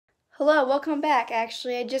Hello, welcome back.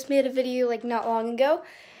 Actually, I just made a video like not long ago,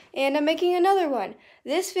 and I'm making another one.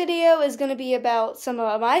 This video is going to be about some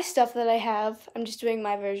of my stuff that I have. I'm just doing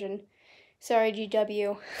my version. Sorry,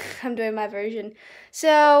 GW. I'm doing my version.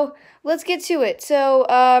 So, let's get to it. So,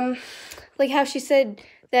 like how she said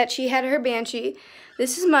that she had her Banshee.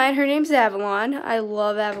 This is mine. Her name's Avalon. I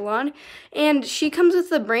love Avalon. And she comes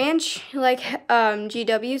with a branch, like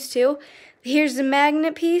GW's too. Here's the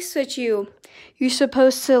magnet piece that you're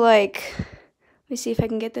supposed to like, let me see if I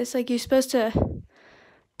can get this. Like you're supposed to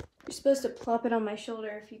plop it on my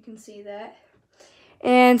shoulder, if you can see that.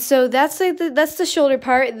 And so that's like that's the shoulder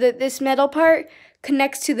part. This metal part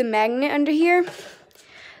connects to the magnet under here.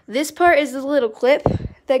 This part is the little clip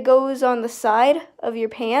that goes on the side of your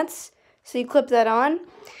pants. So you clip that on.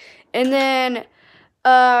 And then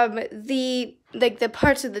the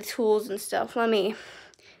parts of the tools and stuff. Let me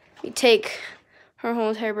take her whole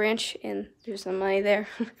entire branch, and there's some money there.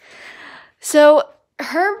 So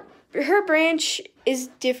her branch is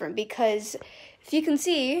different because if you can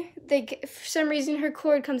see, for some reason her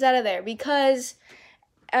cord comes out of there because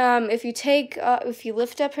if you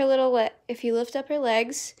lift up her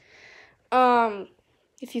legs,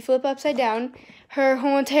 if you flip upside down, her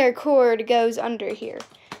whole entire cord goes under here.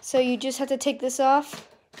 So you just have to take this off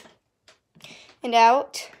and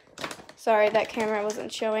out. Sorry, that camera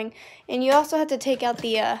wasn't showing. And you also have to take out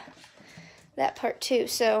the that part too.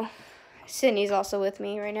 So Sydney's also with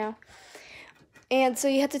me right now. And so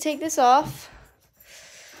you have to take this off.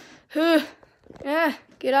 Get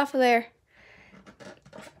off of there.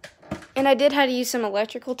 And I did have to use some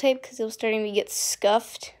electrical tape because it was starting to get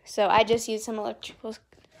scuffed. So I just used some electrical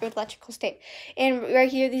tape. And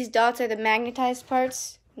right here, these dots are the magnetized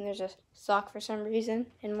parts. And there's a sock for some reason.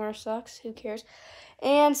 And more socks, who cares?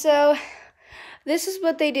 And so this is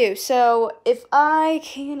what they do. So if I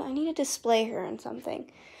need to display her on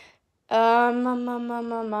something. I don't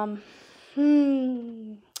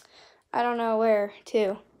know where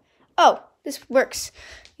to. Oh, this works.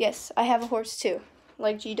 Yes, I have a horse too,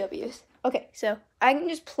 like GW's. Okay, so I can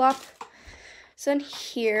just plop this on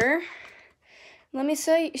here. Let me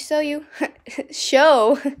show you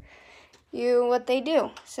show you what they do.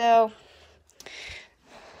 So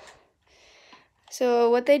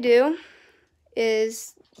what they do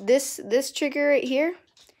is this trigger right here.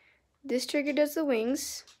 This trigger does the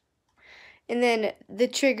wings. And then the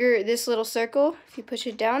trigger, this little circle, if you push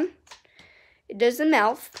it down, it does the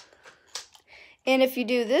mouth. And if you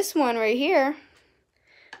do this one right here,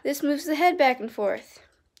 this moves the head back and forth.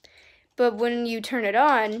 But when you turn it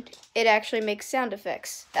on, it actually makes sound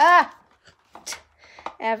effects.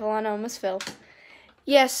 Avalon almost fell.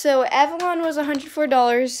 Yes, so Avalon was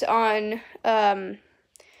 $104 on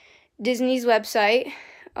Disney's website.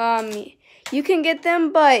 You can get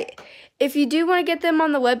them, but if you do want to get them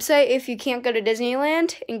on the website, if you can't go to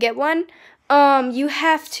Disneyland and get one, you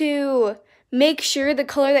have to make sure the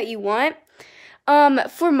color that you want.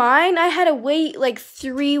 For mine, I had to wait like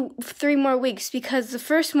three more weeks because the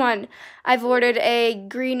first one I've ordered a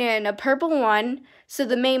green and a purple one, so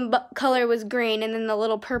the main color was green, and then the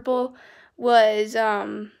little purple was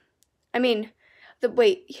the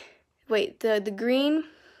green.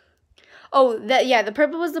 Oh, the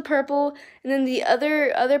purple was the purple, and then the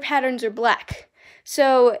other patterns are black.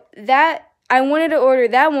 So that I wanted to order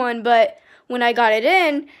that one, but when I got it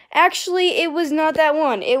in, actually it was not that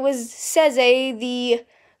one. It was Ceze, the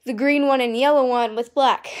green one and yellow one with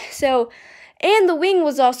black. So, and the wing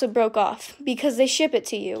was also broke off because they ship it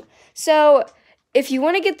to you. So, if you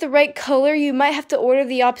want to get the right color, you might have to order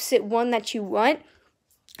the opposite one that you want.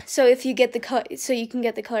 So if you get the color, so you can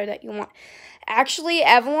get the color that you want. Actually,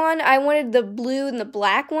 Avalon, I wanted the blue and the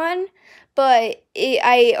black one, but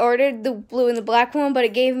I ordered the blue and the black one, but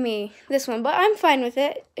it gave me this one. But I'm fine with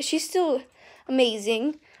it. She's still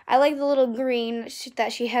amazing. I like the little green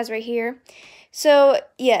that she has right here. So,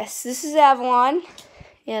 yes, this is Avalon,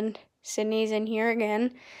 and Sydney's in here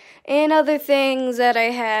again. And other things that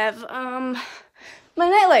I have, my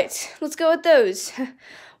nightlights. Let's go with those.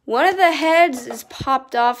 One of the heads is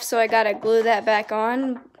popped off, so I gotta glue that back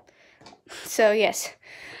on. So, yes.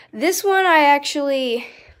 This one I actually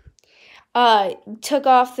took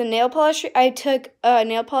off the nail polish. I took a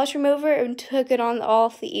nail polish remover and took it on all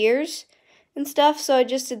of the ears and stuff. So I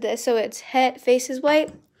just did this so its face is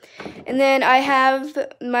white. And then I have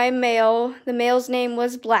my male. The male's name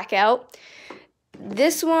was Blackout.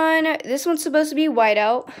 This one's supposed to be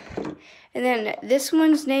Whiteout. And then this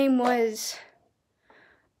one's name was,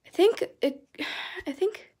 I think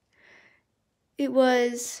it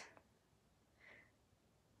was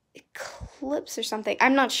Eclipse or something.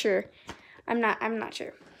 I'm not sure. I'm not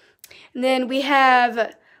sure. And then we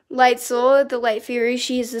have Light Soul, the Light Fury.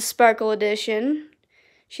 She's the Sparkle Edition.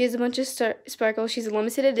 She has a bunch of sparkles. She's a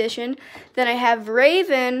limited edition. Then I have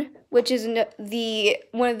Raven, which is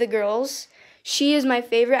one of the girls. She is my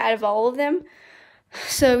favorite out of all of them.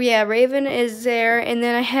 So yeah, Raven is there. And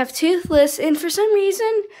then I have Toothless, and for some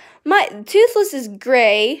reason, my Toothless is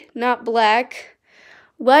gray, not black.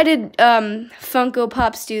 Why did Funko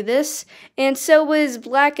Pops do this? And so was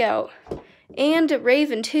Blackout. And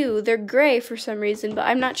Raven too. They're gray for some reason, but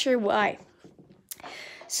I'm not sure why.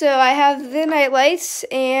 So I have the night lights,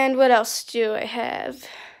 and what else do I have?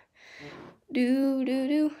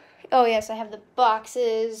 Oh yes, I have the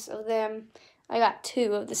boxes of them. I got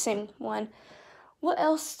 2 of the same one. What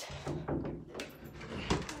else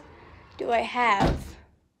do I have?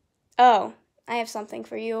 Oh, I have something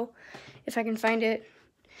for you, if I can find it.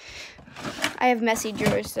 I have messy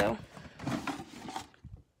drawers, though.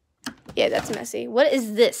 Yeah, that's messy. What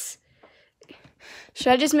is this?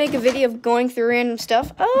 Should I just make a video of going through random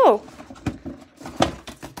stuff? Oh!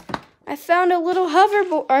 I found a little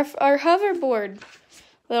hoverboard, our hoverboard.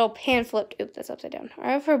 Little pan flip. Oops, that's upside down.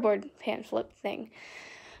 Our hoverboard pan flip thing.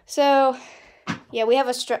 So, yeah, we have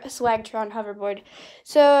a Swagtron hoverboard.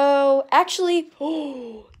 So, actually,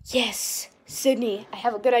 oh, yes, Sydney, I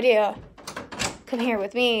have a good idea. Come here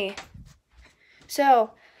with me.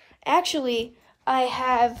 So, actually, I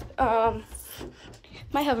have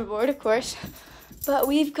my hoverboard, of course, but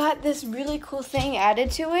we've got this really cool thing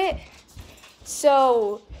added to it.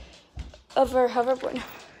 So, of our hoverboard.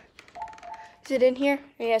 Is it in here?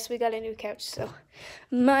 Yes, we got a new couch, so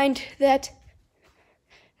mind that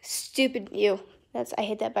stupid you. I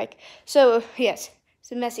hate that bike. So, yes,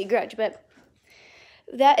 it's a messy grudge, but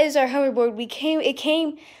that is our hoverboard. It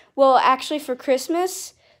came, well, actually for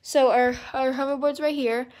Christmas. So our hoverboard's right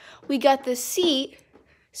here. We got the seat,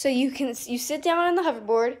 so you sit down on the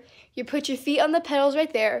hoverboard, you put your feet on the pedals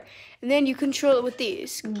right there, and then you control it with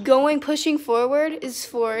these. Pushing forward is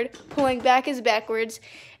forward, pulling back is backwards,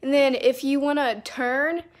 and then if you want to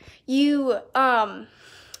turn, you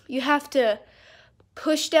have to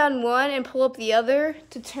push down one and pull up the other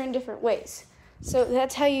to turn different ways. So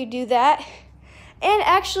that's how you do that. And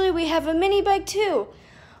actually, we have a mini bike too.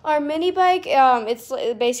 Our mini bike, it's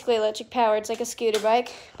basically electric powered. It's like a scooter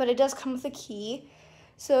bike, but it does come with a key.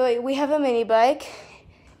 So we have a mini bike,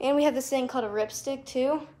 and we have this thing called a ripstick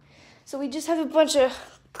too. So we just have a bunch of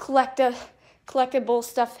collectible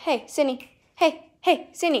stuff. Hey, Sydney. Hey,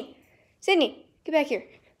 Sydney. Sydney, get back here.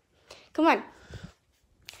 Come on.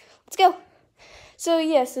 Let's go. So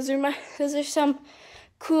yes, those are some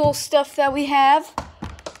cool stuff that we have.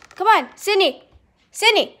 Come on, Sydney.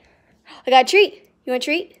 Sydney, I got a treat. You want a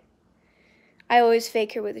treat? I always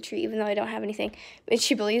fake her with a treat, even though I don't have anything. But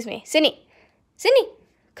she believes me. Sydney,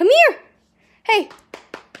 come here. Hey,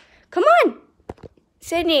 come on.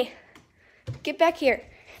 Sydney, get back here.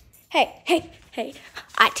 Hey.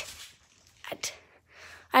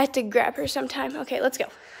 I have to grab her sometime. Okay, let's go.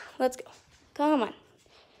 Come on.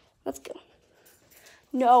 Let's go.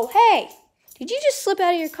 No, hey. Did you just slip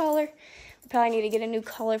out of your collar? We probably need to get a new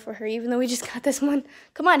collar for her, even though we just got this one.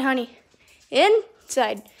 Come on, honey.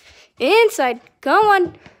 Inside. Go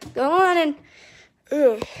on in.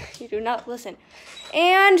 Ugh, you do not listen.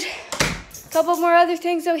 And a couple more other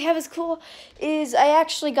things that we have is cool is I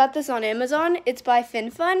actually got this on Amazon. It's by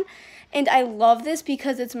FinFun, and I love this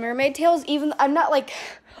because it's mermaid tails. Even I'm not like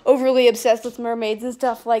overly obsessed with mermaids and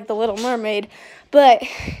stuff like The Little Mermaid, but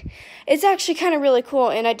it's actually kind of really cool,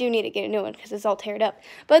 and I do need to get a new one because it's all teared up.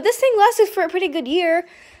 But this thing lasted for a pretty good year.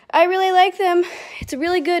 I really like them. It's a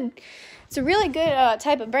really good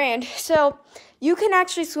type of brand. So you can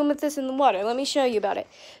actually swim with this in the water. Let me show you about it.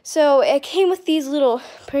 So it came with these little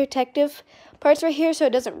protective parts right here so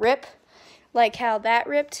it doesn't rip like how that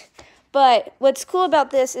ripped. But what's cool about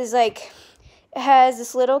this is like it has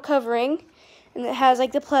this little covering, and it has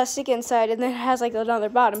like the plastic inside, and then it has like another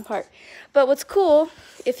bottom part. But what's cool,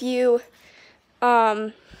 if you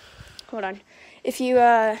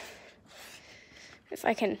if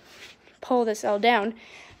I can pull this all down.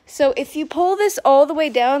 So if you pull this all the way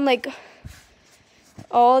down, like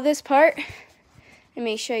all this part, let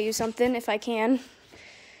me show you something if I can.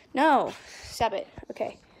 No, stop it.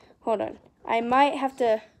 Okay, hold on. I might have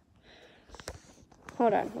to,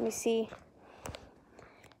 hold on, let me see.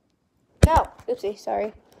 No, oopsie,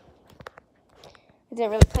 sorry. I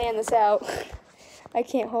didn't really plan this out. I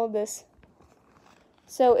can't hold this.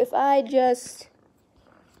 So if I just,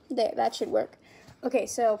 there, that should work. Okay,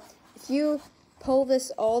 so if you pull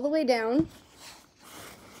this all the way down,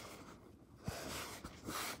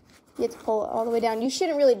 you have to pull it all the way down. You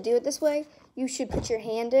shouldn't really do it this way. You should put your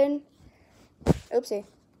hand in. Oopsie,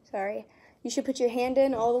 sorry. you should put your hand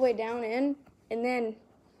in all the way down in, and then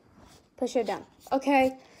push it down.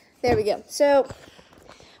 Okay, there we go. So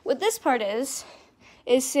what this part is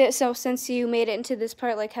so since you made it into this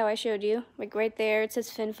part like how I showed you, like right there, it says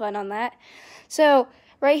Fin Fun on that. So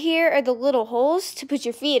right here are the little holes to put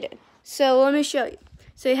your feet in. So let me show you.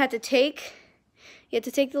 So you have to take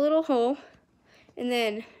the little hole and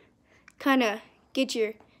then kind of get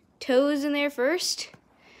your toes in there first,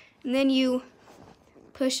 and then you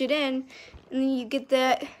push it in, and then you get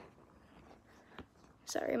that,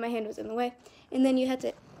 sorry, my hand was in the way, and then you have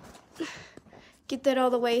to get that all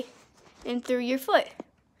the way in through your foot,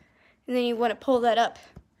 and then you want to pull that up.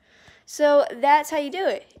 So that's how you do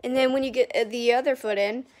it. And then when you get the other foot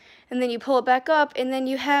in, and then you pull it back up, and then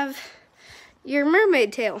you have your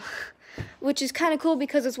mermaid tail, which is kind of cool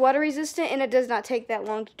because it's water resistant and it does not take that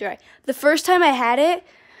long to dry. The first time I had it,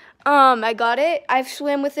 I got it. I've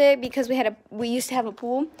swam with it because we used to have a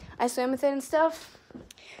pool. I swam with it and stuff.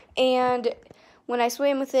 And when I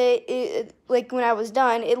swam with it, like when I was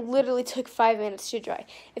done, it literally took 5 minutes to dry.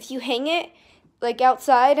 If you hang it like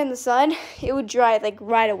outside in the sun, it would dry like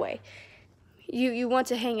right away. You want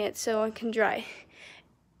to hang it so it can dry.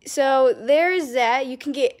 So there's that. You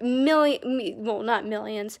can get well, not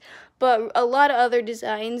millions, but a lot of other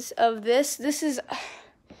designs of this. This is,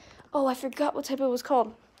 oh, I forgot what type it was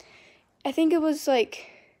called. I think it was like,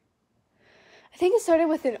 I think it started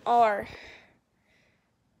with an R.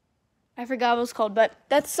 I forgot what it was called, but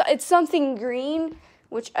it's something green,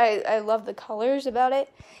 which I love the colors about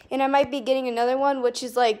it. And I might be getting another one, which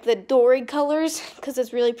is like the Dory colors, because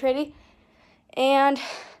it's really pretty. And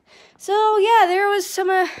so yeah, there was some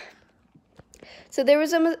of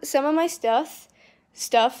my stuff.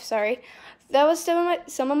 Sorry, that was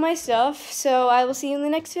some of my stuff. So I will see you in the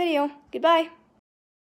next video. Goodbye.